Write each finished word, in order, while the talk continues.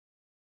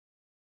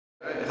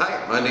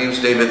Hi, my name is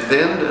David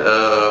Thind.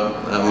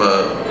 I'm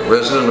a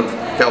resident of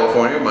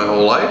California my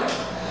whole life,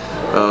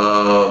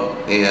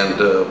 and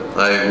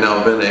I've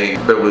now been a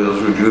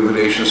Beverly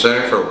Rejuventaion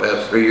Center for the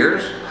past 3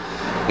 years,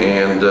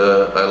 and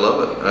I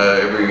love it.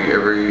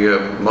 Every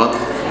month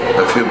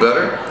I feel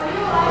better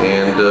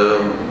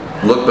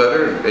and look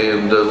better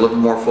and live a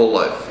more full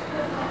life.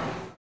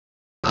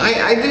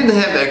 I didn't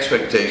have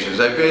expectations.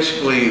 I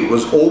basically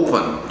was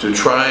open to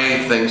try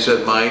things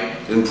that might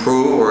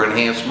improve or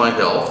enhance my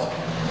health.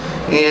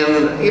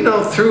 And, you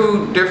know,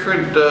 through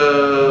different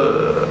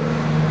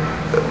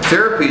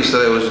therapies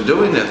that I was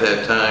doing at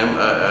that time,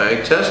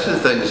 I tested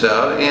things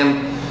out,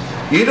 and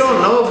you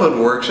don't know if it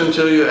works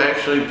until you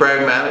actually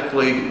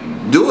pragmatically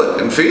do it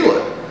and feel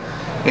it.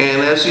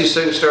 And as these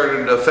things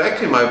started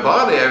affecting my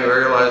body, I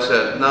realized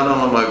that not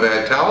only my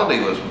vitality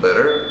was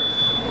better,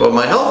 but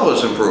my health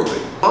was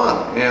improving.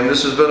 And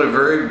this has been a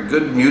very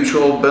good,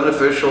 mutual,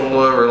 beneficial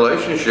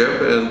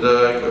relationship, and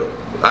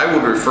I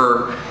would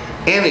refer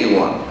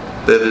anyone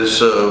that is,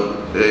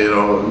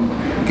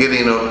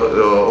 getting up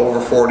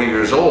over 40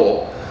 years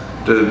old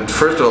to,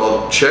 first of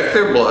all, check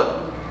their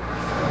blood,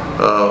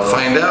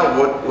 find out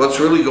what's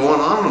really going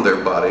on in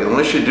their body.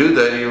 Unless you do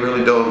that, you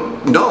really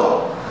don't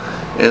know.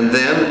 And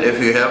then, if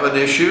you have an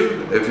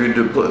issue, if you're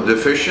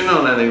deficient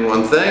on any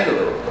one thing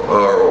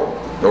or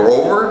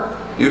over,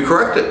 you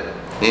correct it.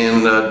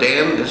 And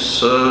Dan is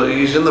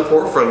he's in the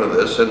forefront of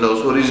this and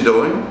knows what he's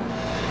doing.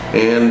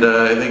 And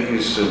I think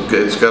it's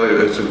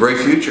a great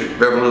future.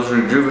 Beverly's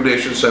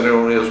Rejuventaion Center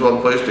only has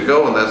one place to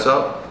go, and that's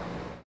up.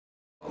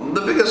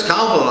 The biggest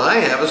compliment I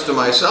have is to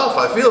myself.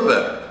 I feel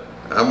better.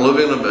 I'm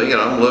living a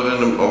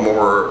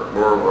more of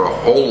a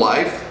whole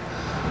life.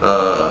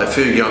 I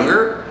feel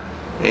younger,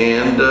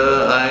 and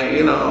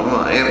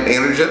I'm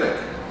energetic.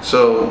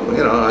 So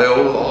I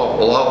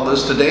owe a lot of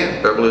this to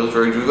Dan, Beverly's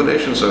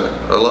Rejuventaion Center.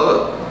 I love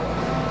it.